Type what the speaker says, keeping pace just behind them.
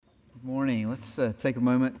Good morning. Let's take a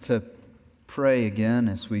moment to pray again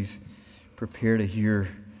as we prepare to hear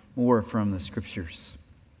more from the Scriptures.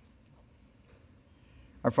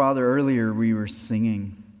 Our Father, earlier we were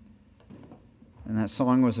singing, and that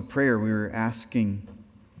song was a prayer. We were asking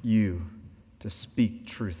you to speak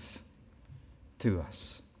truth to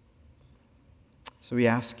us. So we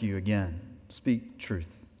ask you again, speak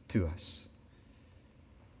truth to us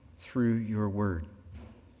through your word.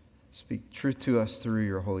 Speak truth to us through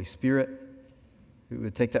your Holy Spirit, who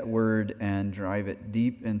would take that word and drive it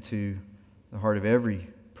deep into the heart of every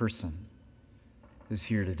person who's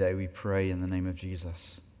here today. We pray in the name of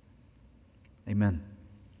Jesus. Amen.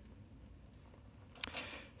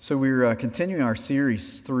 So we're continuing our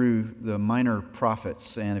series through the minor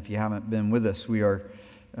prophets, and if you haven't been with us, we are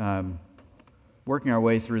working our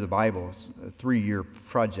way through the Bible. It's a 3-year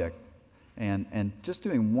project. And just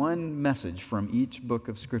doing one message from each book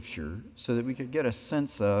of Scripture so that we could get a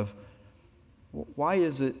sense of why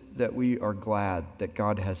is it that we are glad that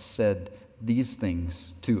God has said these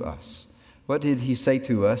things to us? What did He say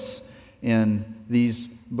to us in these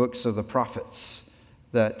books of the prophets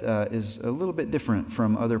that is a little bit different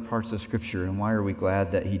from other parts of Scripture, and why are we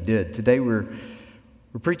glad that He did? Today we're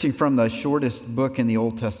preaching from the shortest book in the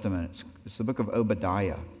Old Testament. It's the book of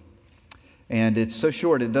Obadiah. And it's so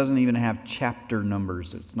short, it doesn't even have chapter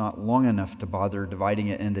numbers. It's not long enough to bother dividing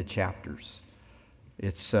it into chapters.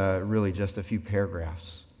 It's really just a few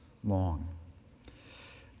paragraphs long.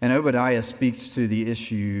 And Obadiah speaks to the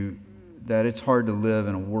issue that it's hard to live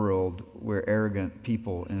in a world where arrogant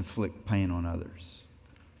people inflict pain on others.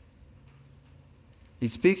 He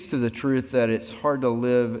speaks to the truth that it's hard to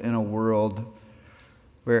live in a world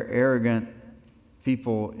where arrogant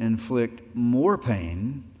people inflict more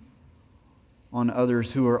pain on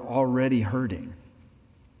others who are already hurting.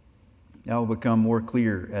 That will become more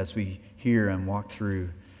clear as we hear and walk through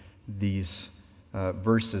these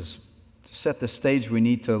verses. To set the stage, we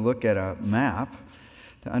need to look at a map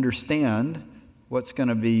to understand what's going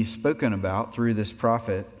to be spoken about through this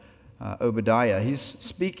prophet, Obadiah. He's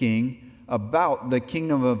speaking about the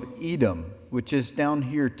kingdom of Edom, which is down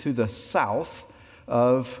here to the south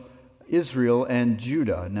of Israel and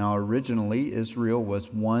Judah. Now, originally, Israel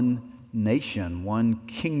was one nation, one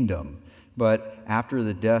kingdom. But after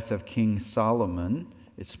the death of King Solomon,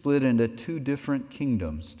 it split into 2 different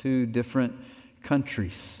kingdoms, 2 different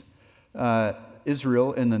countries.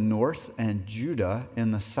 Israel in the north and Judah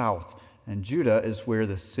in the south. And Judah is where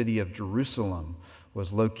the city of Jerusalem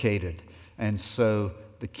was located. And so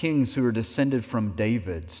the kings who were descended from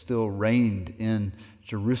David still reigned in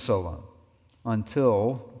Jerusalem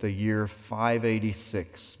until the year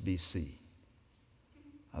 586 BC.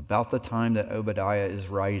 About the time that Obadiah is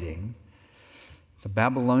writing, the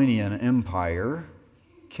Babylonian Empire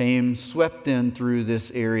swept in through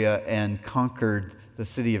this area and conquered the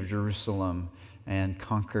city of Jerusalem and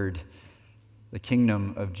conquered the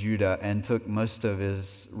kingdom of Judah and took most of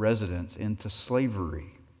his residents into slavery.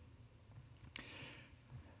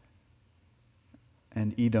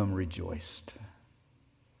 And Edom rejoiced.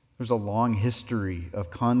 There's a long history of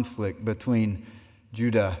conflict between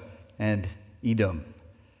Judah and Edom.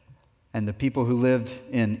 And the people who lived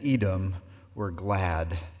in Edom were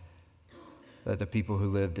glad that the people who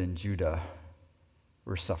lived in Judah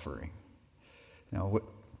were suffering. Now,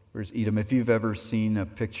 where's Edom? If you've ever seen a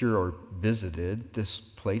picture or visited this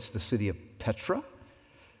place, the city of Petra,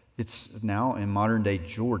 it's now in modern-day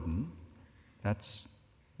Jordan.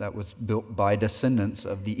 That was built by descendants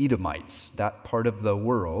of the Edomites. That part of the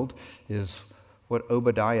world is what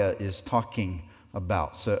Obadiah is talking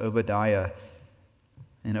about. So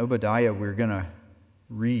in Obadiah, we're going to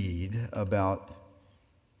read about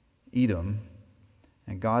Edom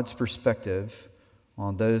and God's perspective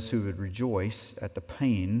on those who would rejoice at the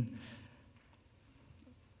pain,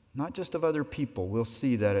 not just of other people. We'll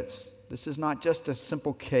see that this is not just a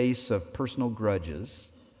simple case of personal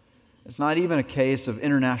grudges. It's not even a case of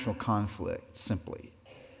international conflict, simply.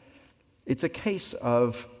 It's a case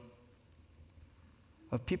of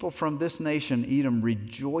people from this nation, Edom,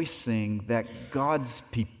 rejoicing that God's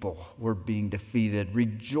people were being defeated,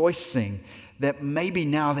 rejoicing that maybe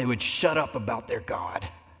now they would shut up about their God,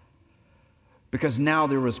 because now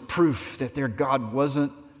there was proof that their God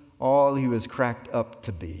wasn't all he was cracked up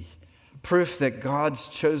to be. Proof that God's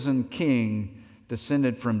chosen king,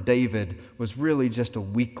 descended from David, was really just a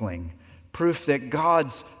weakling. Proof that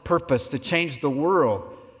God's purpose to change the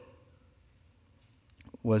world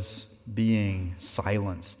was being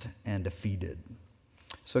silenced and defeated.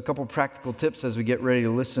 So a couple practical tips as we get ready to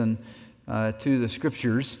listen to the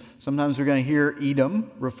Scriptures. Sometimes we're going to hear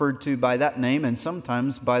Edom referred to by that name, and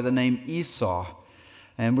sometimes by the name Esau.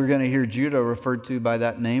 And we're going to hear Judah referred to by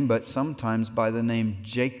that name, but sometimes by the name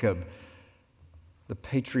Jacob. The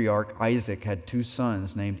patriarch Isaac had two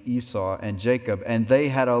sons named Esau and Jacob, and they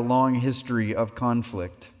had a long history of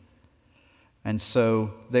conflict. And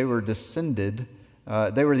so they were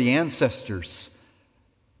they were the ancestors,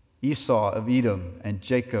 Esau of Edom and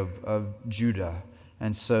Jacob of Judah.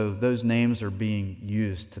 And so those names are being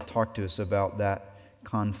used to talk to us about that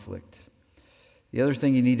conflict. The other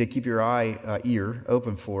thing you need to keep your ear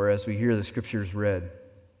open for as we hear the scriptures read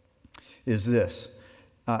is this.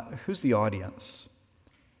 Who's the audience?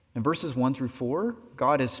 In verses 1 through 4,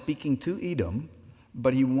 God is speaking to Edom,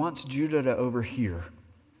 but he wants Judah to overhear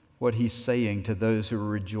what he's saying to those who are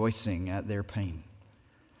rejoicing at their pain.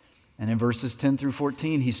 And in verses 10 through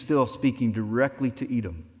 14, he's still speaking directly to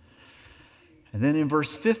Edom. And then in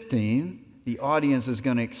verse 15, the audience is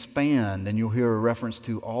going to expand, and you'll hear a reference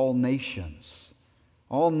to all nations.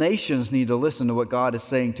 All nations need to listen to what God is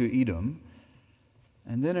saying to Edom.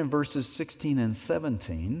 And then in verses 16 and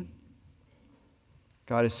 17,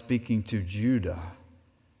 God is speaking to Judah.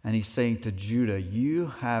 And he's saying to Judah, you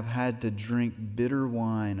have had to drink bitter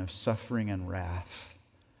wine of suffering and wrath,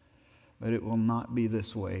 but it will not be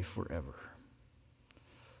this way forever.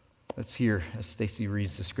 Let's hear as Stacy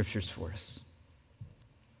reads the scriptures for us.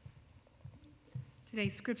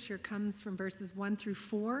 Today's scripture comes from verses 1 through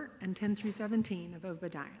 4 and 10 through 17 of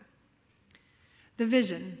Obadiah. The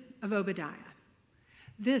vision of Obadiah.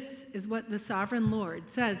 This is what the sovereign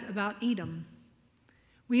Lord says about Edom.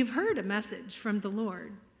 We have heard a message from the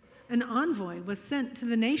Lord. An envoy was sent to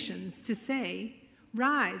the nations to say,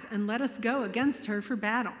 rise and let us go against her for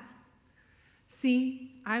battle.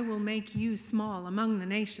 See, I will make you small among the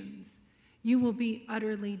nations. You will be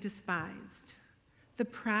utterly despised. The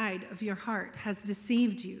pride of your heart has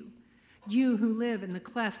deceived you, you who live in the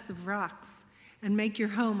clefts of rocks and make your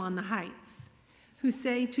home on the heights, who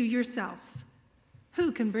say to yourself,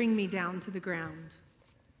 who can bring me down to the ground?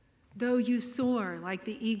 Though you soar like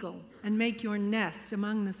the eagle and make your nest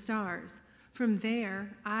among the stars, from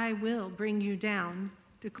there I will bring you down,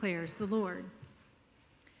 declares the Lord.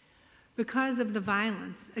 Because of the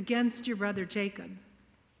violence against your brother Jacob,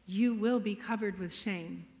 you will be covered with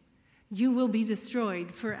shame. You will be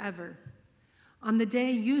destroyed forever. On the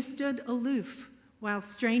day you stood aloof while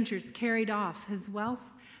strangers carried off his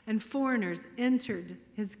wealth and foreigners entered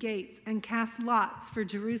his gates and cast lots for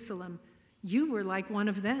Jerusalem, you were like one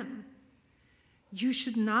of them. You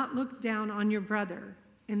should not look down on your brother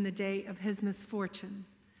in the day of his misfortune,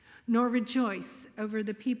 nor rejoice over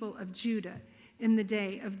the people of Judah in the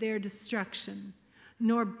day of their destruction,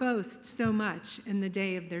 nor boast so much in the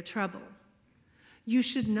day of their trouble. You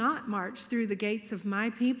should not march through the gates of my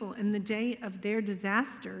people in the day of their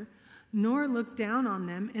disaster, nor look down on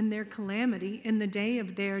them in their calamity in the day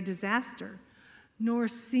of their disaster, nor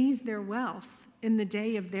seize their wealth in the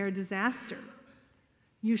day of their disaster.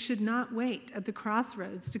 You should not wait at the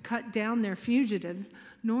crossroads to cut down their fugitives,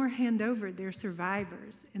 nor hand over their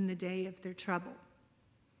survivors in the day of their trouble.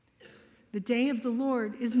 The day of the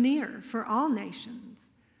Lord is near for all nations.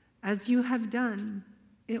 As you have done,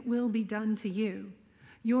 it will be done to you.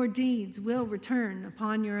 Your deeds will return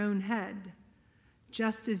upon your own head.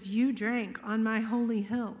 Just as you drank on my holy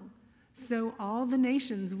hill, so all the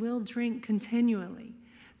nations will drink continually.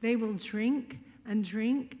 They will drink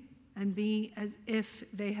and be as if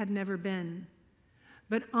they had never been.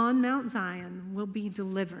 But on Mount Zion will be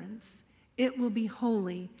deliverance. It will be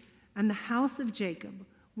holy, and the house of Jacob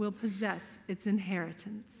will possess its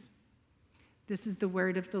inheritance. This is the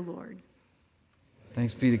word of the Lord.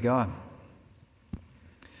 Thanks be to God.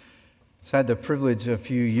 So I had the privilege a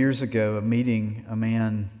few years ago of meeting a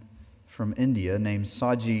man from India named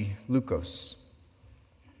Saji Lukos.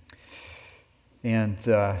 And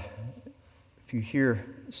if you hear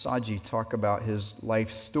Saji talk about his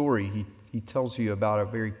life story, he tells you about a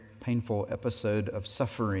very painful episode of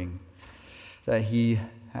suffering that he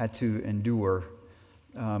had to endure.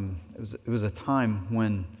 It was a time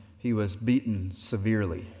when he was beaten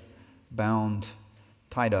severely, bound,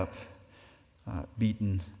 tied up,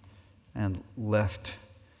 beaten, and left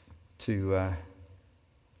to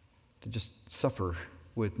just suffer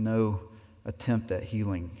with no attempt at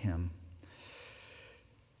healing him.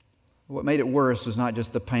 What made it worse was not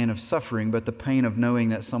just the pain of suffering, but the pain of knowing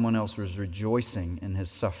that someone else was rejoicing in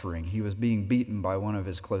his suffering. He was being beaten by one of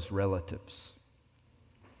his close relatives,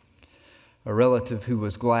 a relative who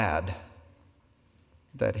was glad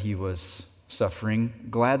that he was suffering,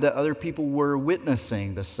 glad that other people were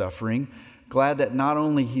witnessing the suffering, glad that not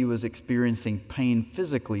only he was experiencing pain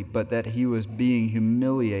physically, but that he was being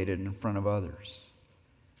humiliated in front of others.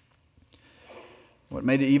 What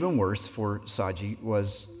made it even worse for Saji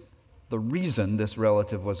was the reason this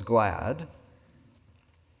relative was glad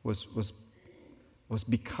was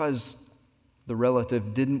because the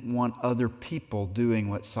relative didn't want other people doing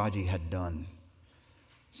what Saji had done.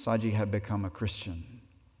 Saji had become a Christian.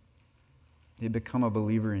 He had become a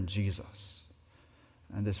believer in Jesus.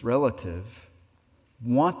 And this relative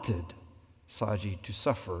wanted Saji to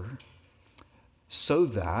suffer so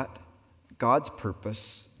that God's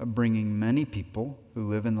purpose of bringing many people who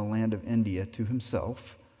live in the land of India to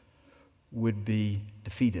himself would be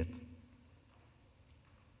defeated.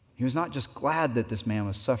 He was not just glad that this man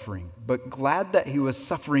was suffering, but glad that he was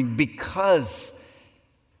suffering because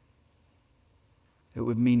it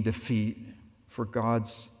would mean defeat for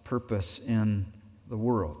God's purpose in the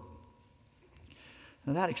world.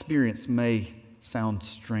 Now, that experience may sound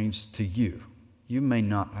strange to you. You may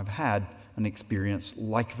not have had an experience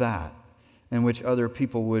like that, in which other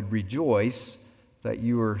people would rejoice that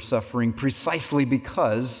you were suffering precisely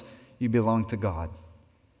because you belong to God.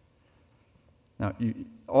 Now,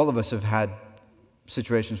 all of us have had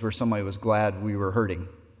situations where somebody was glad we were hurting,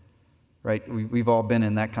 right? We've all been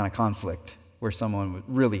in that kind of conflict where someone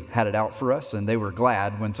really had it out for us and they were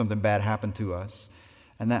glad when something bad happened to us,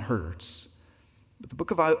 and that hurts. But the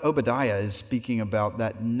book of Obadiah is speaking about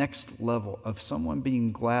that next level of someone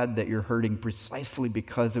being glad that you're hurting precisely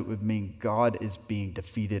because it would mean God is being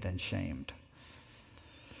defeated and shamed.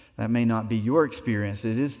 That may not be your experience.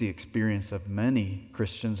 It is the experience of many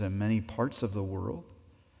Christians in many parts of the world.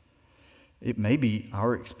 It may be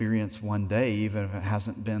our experience one day, even if it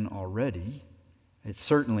hasn't been already. It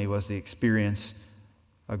certainly was the experience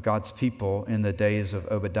of God's people in the days of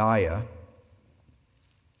Obadiah.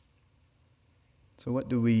 So what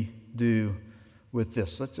do we do with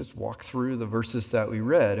this? Let's just walk through the verses that we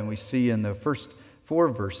read, and we see in the first 4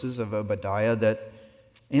 verses of Obadiah that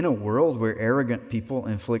in a world where arrogant people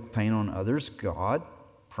inflict pain on others, God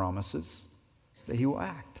promises that he will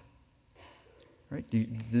act. Right?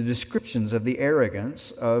 The descriptions of the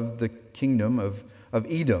arrogance of the kingdom of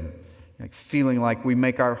Edom, like feeling like we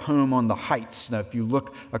make our home on the heights. Now, if you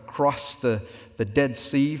look across the Dead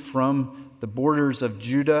Sea from the borders of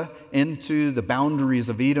Judah into the boundaries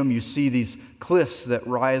of Edom, you see these cliffs that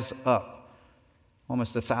rise up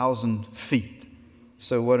almost 1,000 feet.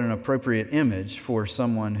 So what an appropriate image for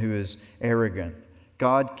someone who is arrogant.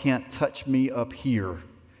 God can't touch me up here.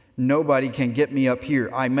 Nobody can get me up here.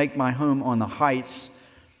 I make my home on the heights.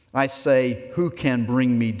 I say, who can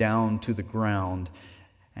bring me down to the ground?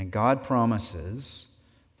 And God promises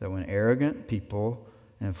that when arrogant people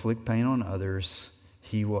inflict pain on others,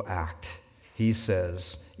 he will act. He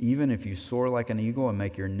says, even if you soar like an eagle and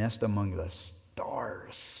make your nest among the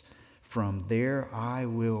stars, from there I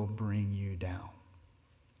will bring you down.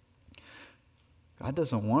 God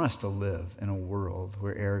doesn't want us to live in a world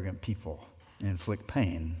where arrogant people inflict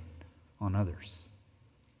pain on others.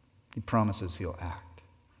 He promises he'll act.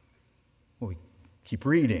 Well, we keep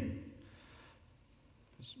reading.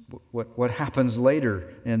 What happens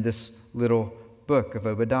later in this little book of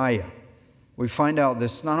Obadiah? We find out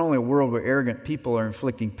this not only a world where arrogant people are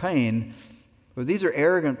inflicting pain, but these are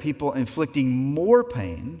arrogant people inflicting more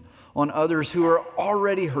pain on others who are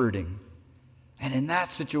already hurting. And in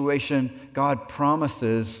that situation, God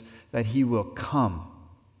promises that he will come.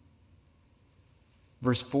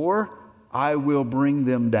 Verse 4, I will bring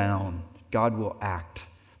them down. God will act.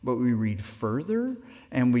 But we read further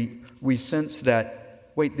and we sense that,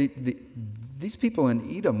 wait, these people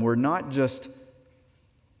in Edom were not just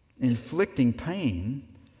inflicting pain,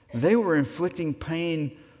 they were inflicting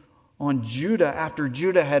pain on Judah after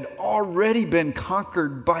Judah had already been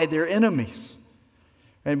conquered by their enemies.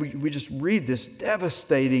 And we just read this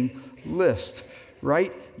devastating list,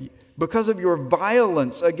 right? Because of your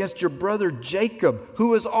violence against your brother Jacob, who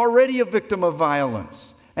was already a victim of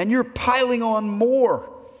violence, and you're piling on more.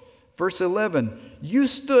 Verse 11, you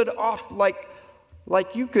stood off like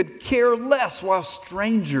you could care less while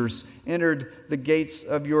strangers entered the gates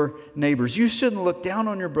of your neighbors. You shouldn't look down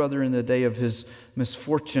on your brother in the day of his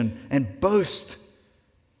misfortune and boast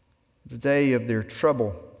the day of their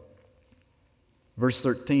trouble. Verse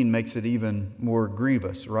 13 makes it even more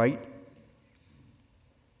grievous, right?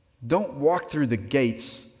 Don't walk through the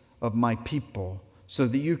gates of my people so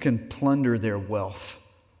that you can plunder their wealth.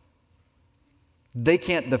 They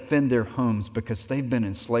can't defend their homes because they've been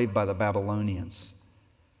enslaved by the Babylonians.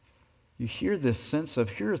 You hear this sense of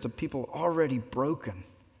here's the people already broken,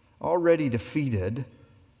 already defeated,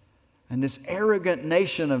 and this arrogant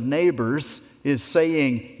nation of neighbors is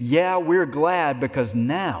saying, yeah, we're glad because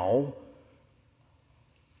now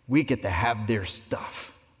we get to have their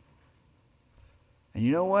stuff. And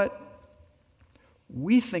you know what?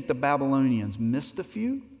 we think the Babylonians missed a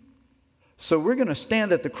few. So we're going to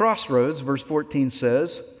stand at the crossroads, verse 14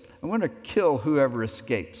 says, and we're going to kill whoever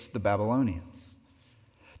escapes the Babylonians.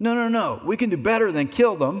 No. We can do better than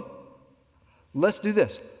kill them. Let's do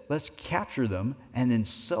this. Let's capture them and then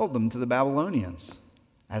sell them to the Babylonians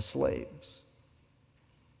as slaves.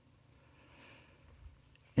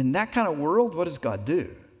 In that kind of world, what does God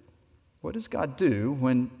do? What does God do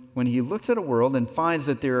when he looks at a world and finds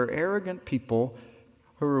that there are arrogant people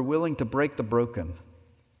who are willing to break the broken,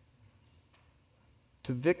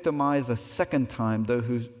 to victimize a second time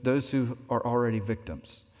those who are already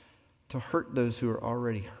victims, to hurt those who are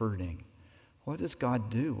already hurting? What does God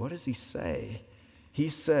do? What does he say? He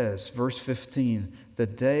says, verse 15, the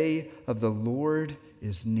day of the Lord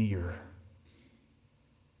is near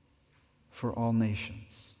for all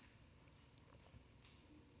nations.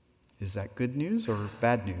 Is that good news or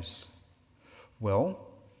bad news? Well,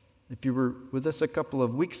 if you were with us a couple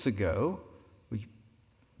of weeks ago, we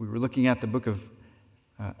were looking at the book of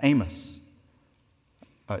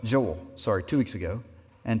Joel, 2 weeks ago,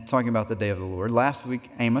 and talking about the day of the Lord. Last week,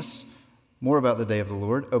 Amos, more about the day of the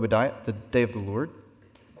Lord. Obadiah, the day of the Lord.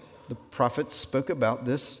 The prophets spoke about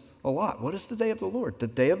this a lot. What is the day of the Lord? The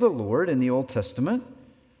day of the Lord in the Old Testament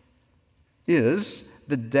is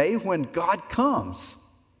the day when God comes.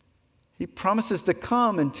 He promises to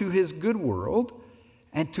come into his good world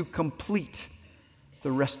and to complete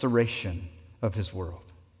the restoration of his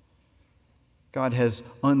world. God has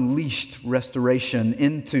unleashed restoration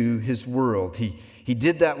into his world. He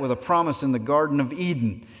did that with a promise in the Garden of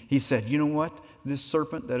Eden. He said, you know what? This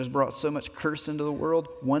serpent that has brought so much curse into the world,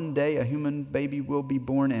 one day a human baby will be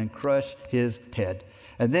born and crush his head.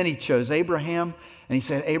 And then he chose Abraham, and he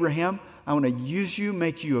said, Abraham, I want to use you,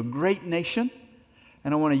 make you a great nation,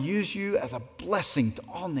 and I want to use you as a blessing to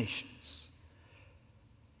all nations.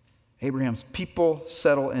 Abraham's people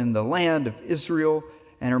settle in the land of Israel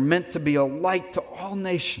and are meant to be a light to all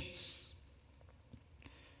nations.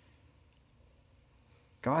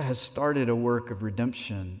 God has started a work of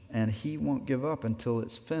redemption, and he won't give up until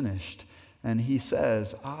it's finished. And he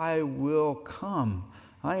says, I will come.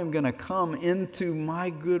 I am going to come into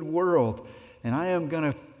my good world, and I am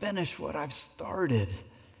going to finish what I've started.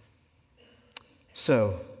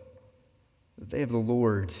 So, the day of the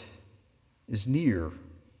Lord is near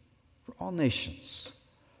for all nations.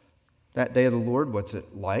 That day of the Lord, what's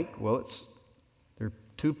it like? Well, there are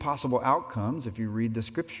two possible outcomes if you read the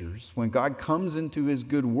scriptures. When God comes into his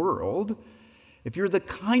good world, if you're the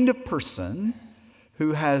kind of person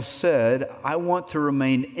who has said, I want to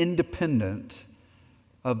remain independent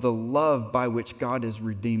of the love by which God is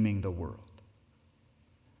redeeming the world.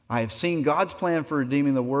 I have seen God's plan for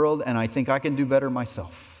redeeming the world, and I think I can do better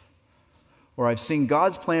myself. Or I've seen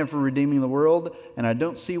God's plan for redeeming the world, and I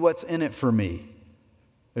don't see what's in it for me.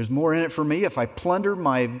 There's more in it for me if I plunder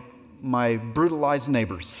my brutalized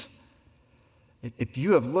neighbors. If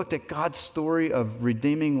you have looked at God's story of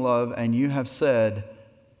redeeming love and you have said,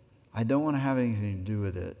 I don't want to have anything to do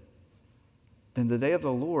with it, then the day of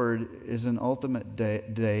the Lord is an ultimate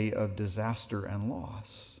day of disaster and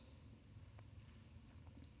loss.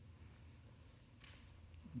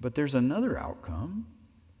 But there's another outcome.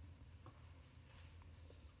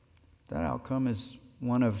 That outcome is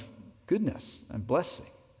one of goodness and blessing.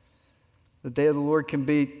 The day of the Lord can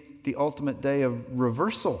be the ultimate day of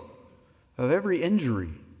reversal of every injury,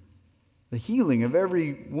 the healing of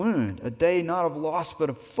every wound, a day not of loss but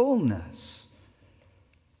of fullness.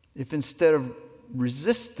 If instead of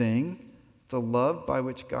resisting the love by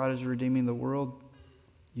which God is redeeming the world,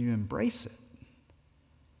 you embrace it.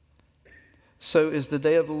 So is the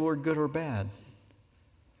day of the Lord good or bad?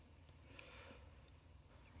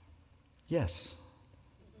 Yes.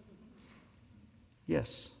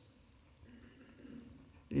 Yes.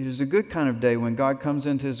 It is a good kind of day when God comes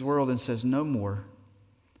into his world and says, no more.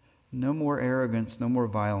 No more arrogance, no more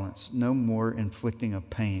violence, no more inflicting of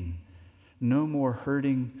pain, no more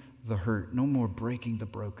hurting the hurt, no more breaking the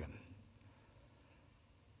broken.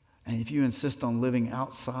 And if you insist on living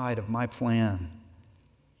outside of my plan,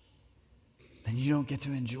 then you don't get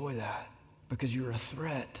to enjoy that because you're a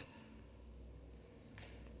threat.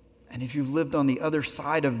 And if you've lived on the other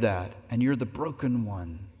side of that and you're the broken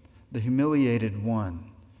one, the humiliated one,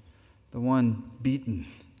 the one beaten,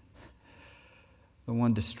 the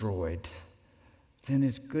one destroyed, then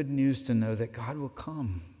it's good news to know that God will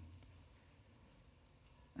come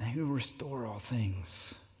and he will restore all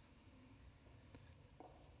things.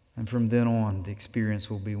 And from then on, the experience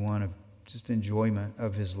will be one of just enjoyment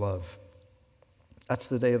of his love. That's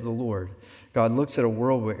the day of the Lord. God looks at a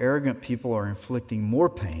world where arrogant people are inflicting more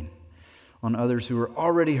pain on others who are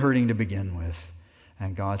already hurting to begin with.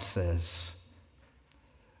 And God says,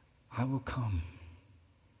 I will come.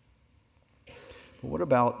 But what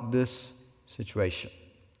about this situation?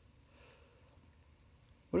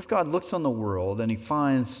 What if God looks on the world and he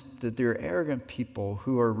finds that there are arrogant people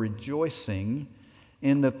who are rejoicing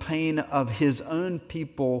in the pain of his own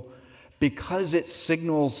people because it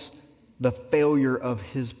signals the failure of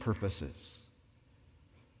his purposes?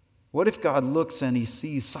 What if God looks and he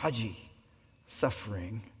sees Saji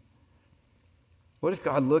suffering? What if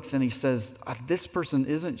God looks and he says, this person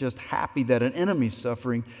isn't just happy that an enemy's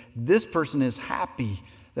suffering, this person is happy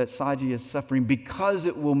that Saji is suffering because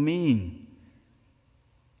it will mean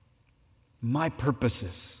my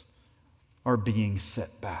purposes are being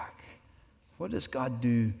set back. What does God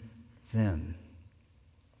do then?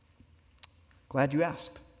 Glad you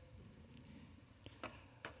asked.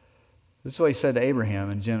 This is what he said to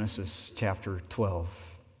Abraham in Genesis chapter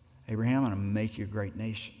 12. Abraham, I'm going to make you a great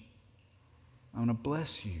nation. I'm going to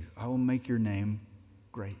bless you. I will make your name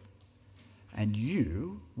great. And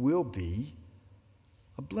you will be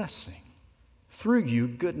a blessing. Through you,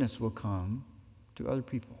 goodness will come to other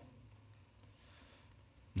people.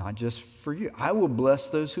 Not just for you. I will bless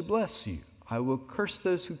those who bless you. I will curse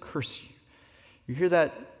those who curse you. You hear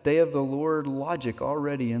that day of the Lord logic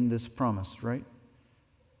already in this promise, right?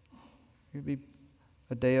 It would be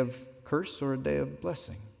a day of curse or a day of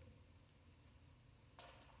blessing,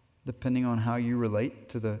 depending on how you relate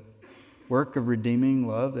to the work of redeeming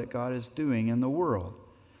love that God is doing in the world.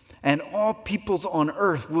 And all peoples on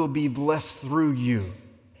earth will be blessed through you.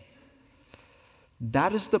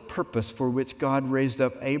 That is the purpose for which God raised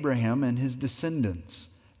up Abraham and his descendants.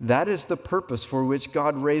 That is the purpose for which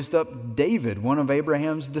God raised up David, one of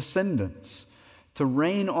Abraham's descendants, to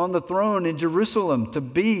reign on the throne in Jerusalem, to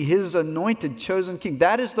be his anointed, chosen king.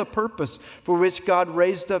 That is the purpose for which God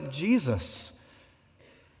raised up Jesus,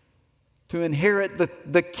 to inherit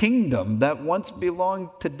the kingdom that once belonged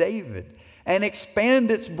to David and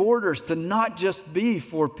expand its borders to not just be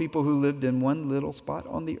for people who lived in one little spot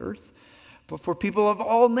on the earth, but for people of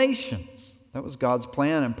all nations. That was God's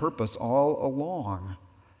plan and purpose all along.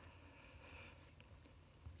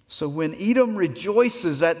 So when Edom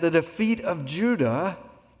rejoices at the defeat of Judah,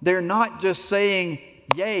 they're not just saying,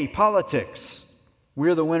 yay, politics.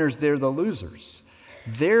 We're the winners, they're the losers.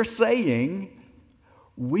 They're saying,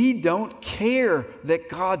 we don't care that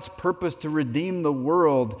God's purpose to redeem the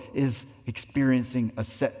world is experiencing a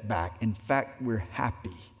setback. In fact, we're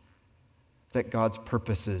happy that God's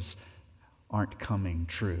purposes aren't coming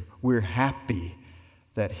true. We're happy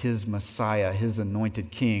that his Messiah, his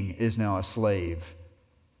anointed king, is now a slave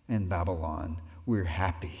in Babylon. We're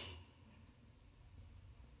happy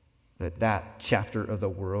that that chapter of the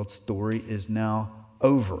world story is now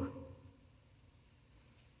over.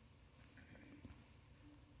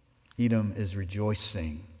 Edom is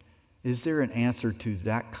rejoicing. Is there an answer to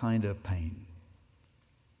that kind of pain?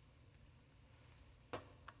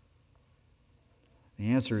 The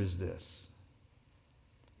answer is this: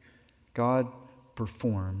 God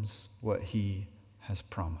performs what he has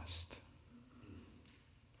promised.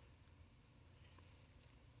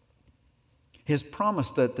 He has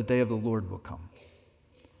promised that the day of the Lord will come.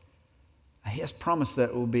 He has promised that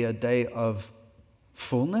it will be a day of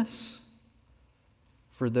fullness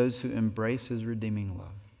for those who embrace his redeeming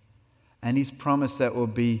love. And he's promised that it will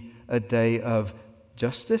be a day of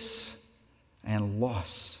justice and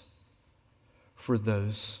loss for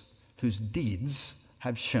those whose deeds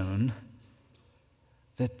have shown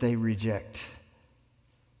that they reject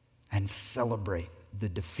and celebrate the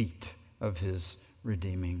defeat of his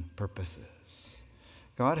redeeming purposes.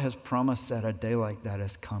 God has promised that a day like that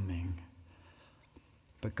is coming.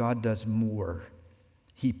 But God does more.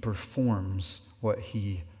 He performs what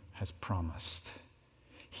he has promised.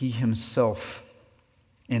 He himself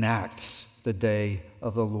enacts the day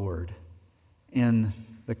of the Lord in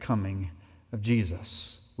the coming of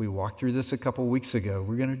Jesus. We walked through this a couple weeks ago.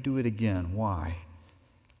 We're going to do it again. Why?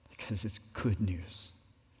 Because it's good news.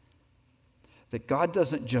 That God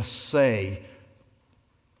doesn't just say,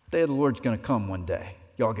 the day of the Lord's going to come one day.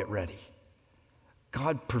 Y'all get ready.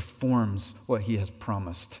 God performs what he has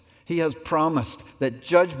promised. He has promised that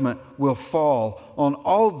judgment will fall on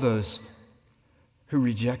all those who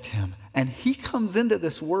reject him. And he comes into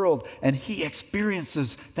this world and he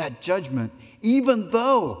experiences that judgment, even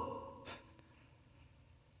though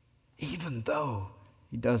he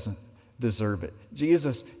doesn't deserve it.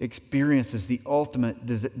 Jesus experiences the ultimate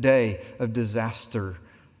day of disaster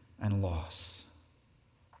and loss.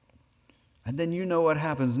 And then you know what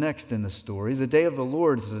happens next in the story. The day of the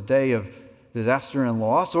Lord is a day of disaster and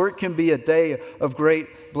loss, or it can be a day of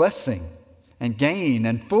great blessing and gain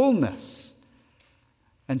and fullness.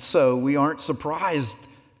 And so we aren't surprised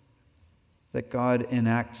that God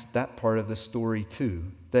enacts that part of the story too,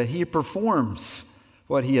 that he performs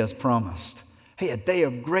what he has promised. Hey, a day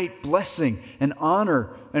of great blessing and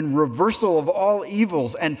honor and reversal of all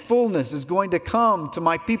evils and fullness is going to come to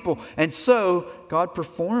my people. And so God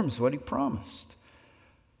performs what he promised.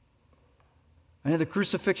 And in the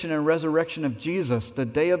crucifixion and resurrection of Jesus, the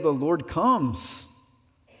day of the Lord comes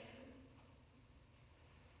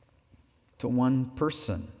to one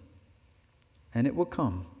person, and it will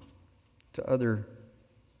come to other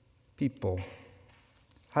people.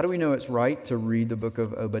 How do we know it's right to read the book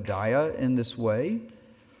of Obadiah in this way?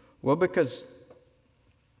 Well, because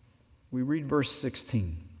we read verse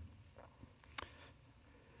 16.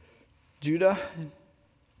 Judah,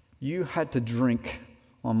 you had to drink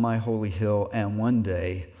on my holy hill, and one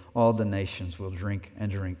day all the nations will drink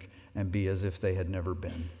and be as if they had never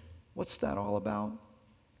been. What's that all about?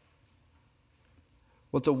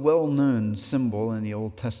 Well, it's a well-known symbol in the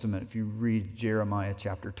Old Testament. If you read Jeremiah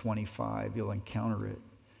chapter 25, you'll encounter it.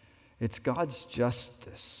 It's God's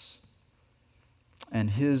justice and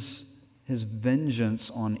his vengeance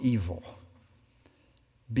on evil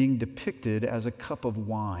being depicted as a cup of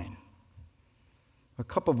wine. A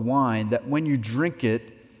cup of wine that when you drink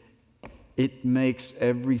it, it makes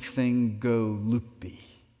everything go loopy.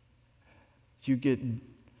 You get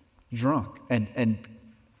drunk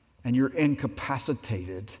and you're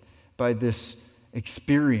incapacitated by this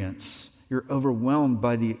experience. You're overwhelmed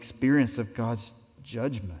by the experience of God's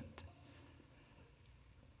judgment.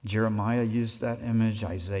 Jeremiah used that image.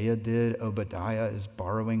 Isaiah did. Obadiah is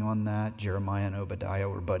borrowing on that. Jeremiah and Obadiah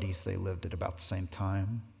were buddies. They lived at about the same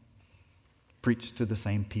time. Preached to the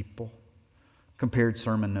same people. Compared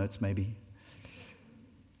sermon notes, maybe.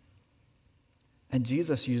 And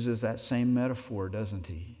Jesus uses that same metaphor, doesn't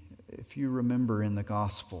he? If you remember in the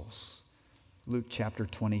Gospels, Luke chapter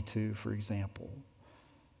 22, for example,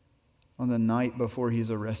 on the night before he's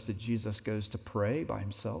arrested, Jesus goes to pray by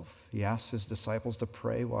himself. He asks his disciples to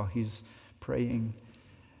pray while he's praying.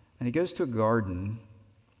 And he goes to a garden.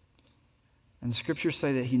 And the scriptures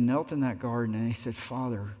say that he knelt in that garden and he said,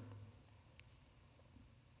 Father,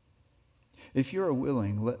 if you are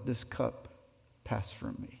willing, let this cup pass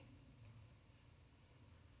from me.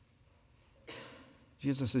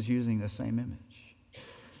 Jesus is using the same image.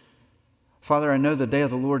 Father, I know the day of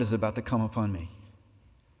the Lord is about to come upon me.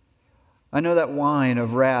 I know that wine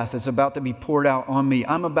of wrath is about to be poured out on me.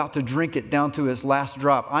 I'm about to drink it down to its last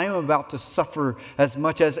drop. I am about to suffer as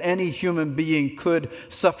much as any human being could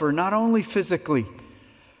suffer, not only physically,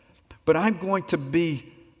 but I'm going to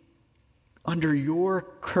be under your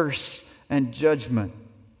curse and judgment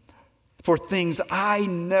for things I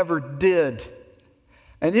never did.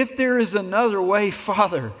 And if there is another way,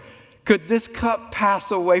 Father, could this cup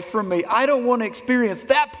pass away from me? I don't want to experience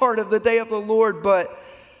that part of the day of the Lord, but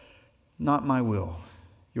not my will,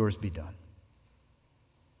 yours be done.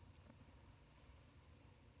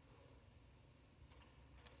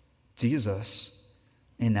 Jesus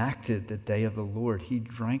enacted the day of the Lord. He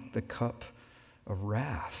drank the cup of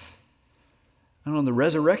wrath. And on the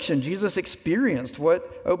resurrection, Jesus experienced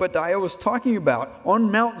what Obadiah was talking about.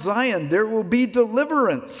 On Mount Zion, there will be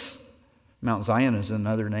deliverance. Mount Zion is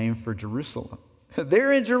another name for Jerusalem.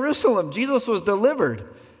 There in Jerusalem, Jesus was delivered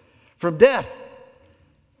from death.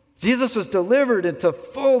 Jesus was delivered into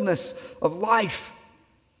fullness of life.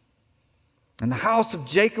 And the house of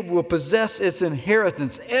Jacob will possess its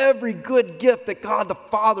inheritance. Every good gift that God the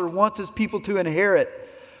Father wants his people to inherit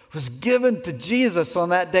was given to Jesus on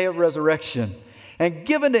that day of resurrection. And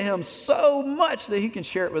given to him so much that he can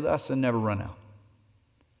share it with us and never run out.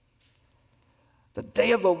 The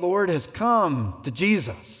day of the Lord has come to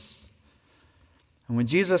Jesus. And when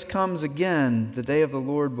Jesus comes again, the day of the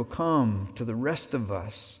Lord will come to the rest of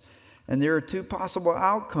us. And there are two possible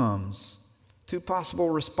outcomes, two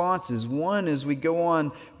possible responses. One is we go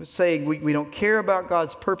on saying we don't care about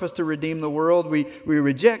God's purpose to redeem the world. We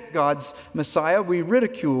reject God's Messiah. We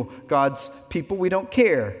ridicule God's people. We don't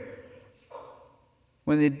care.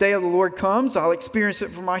 When the day of the Lord comes, I'll experience it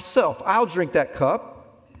for myself. I'll drink that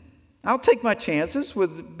cup. I'll take my chances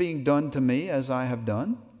with it being done to me as I have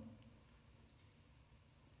done.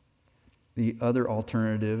 The other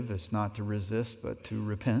alternative is not to resist, but to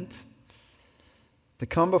repent. To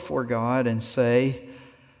come before God and say,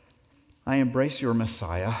 I embrace your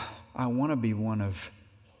Messiah. I want to be one of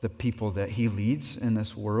the people that he leads in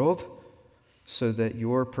this world so that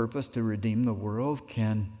your purpose to redeem the world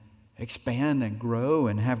can expand and grow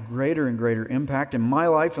and have greater and greater impact in my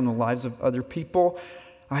life and the lives of other people.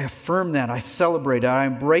 I affirm that. I celebrate it. I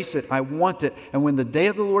embrace it. I want it. And when the day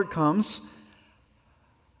of the Lord comes,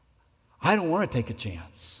 I don't want to take a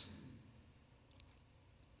chance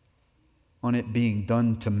on it being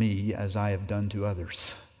done to me as I have done to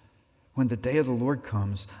others. When the day of the Lord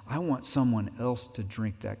comes, I want someone else to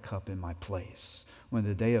drink that cup in my place. When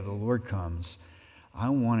the day of the Lord comes, I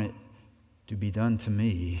want it to be done to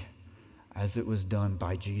me as it was done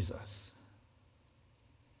by Jesus.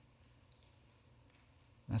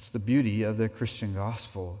 That's the beauty of the Christian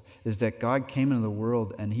gospel, is that God came into the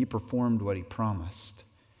world and he performed what he promised.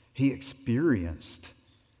 He experienced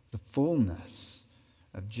the fullness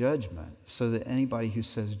of judgment so that anybody who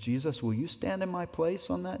says, Jesus, will you stand in my place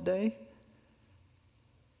on that day?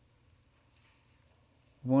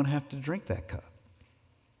 Won't have to drink that cup.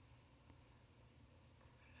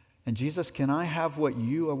 And Jesus, can I have what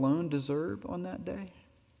you alone deserve on that day?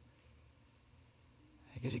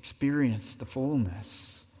 I could experience the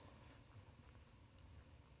fullness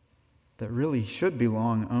that really should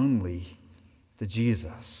belong only to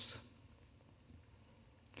Jesus.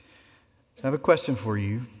 So I have a question for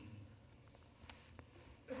you.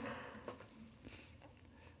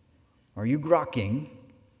 Are you grokking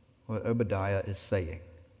what Obadiah is saying?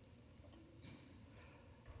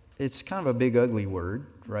 It's kind of a big, ugly word,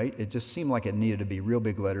 right? It just seemed like it needed to be real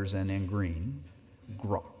big letters and in green.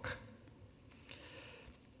 Grok.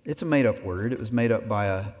 It's a made-up word. It was made up by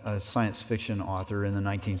a science fiction author in the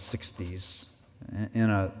 1960s in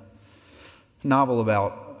a novel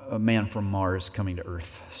about a man from Mars coming to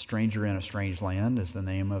Earth. Stranger in a Strange Land is the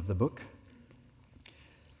name of the book.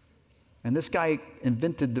 And this guy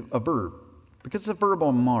invented a verb, because it's a verb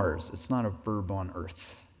on Mars. It's not a verb on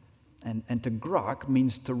Earth. And to grok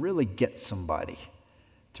means to really get somebody,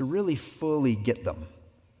 to really fully get them,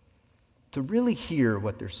 to really hear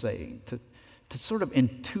what they're saying, to sort of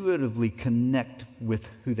intuitively connect with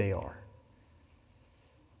who they are.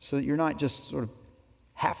 So that you're not just sort of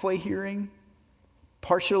halfway hearing,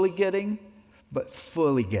 partially getting, but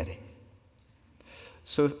fully getting.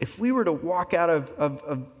 So if we were to walk out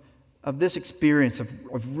of this experience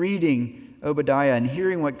of reading Obadiah and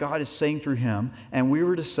hearing what God is saying through him, and we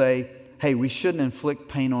were to say, hey, we shouldn't inflict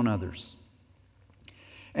pain on others,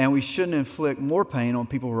 and we shouldn't inflict more pain on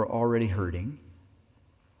people who are already hurting,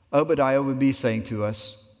 Obadiah would be saying to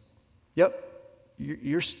us, yep,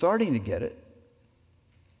 you're starting to get it.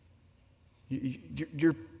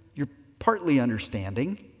 You're partly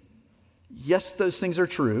understanding. Yes, those things are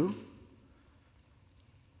true,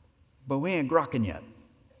 but we ain't grokking yet.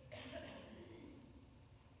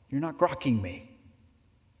 You're not grokking me.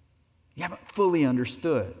 You haven't fully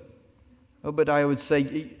understood. Obadiah would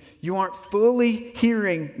say, you aren't fully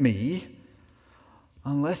hearing me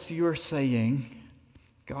unless you're saying,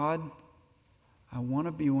 God, I want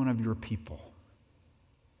to be one of your people.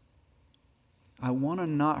 I want to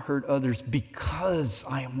not hurt others because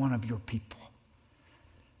I am one of your people.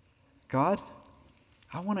 God,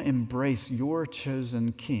 I want to embrace your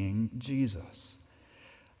chosen king, Jesus.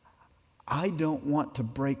 I don't want to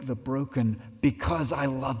break the broken because I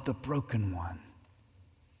love the broken one.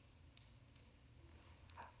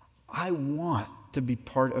 I want to be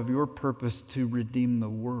part of your purpose to redeem the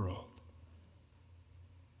world.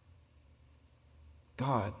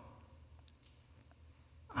 God,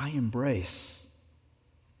 I embrace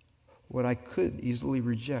what I could easily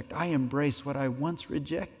reject. I embrace what I once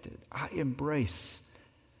rejected. I embrace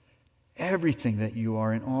everything that you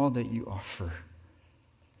are and all that you offer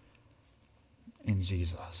in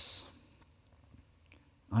Jesus.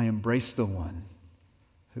 I embrace the one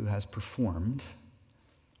who has performed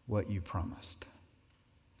what you promised.